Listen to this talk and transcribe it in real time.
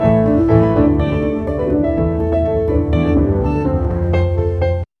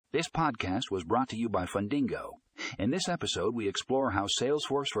podcast was brought to you by FUNDINGO. In this episode, we explore how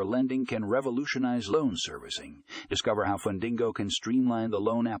Salesforce for Lending can revolutionize loan servicing. Discover how FUNDINGO can streamline the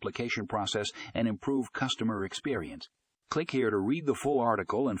loan application process and improve customer experience. Click here to read the full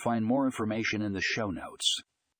article and find more information in the show notes.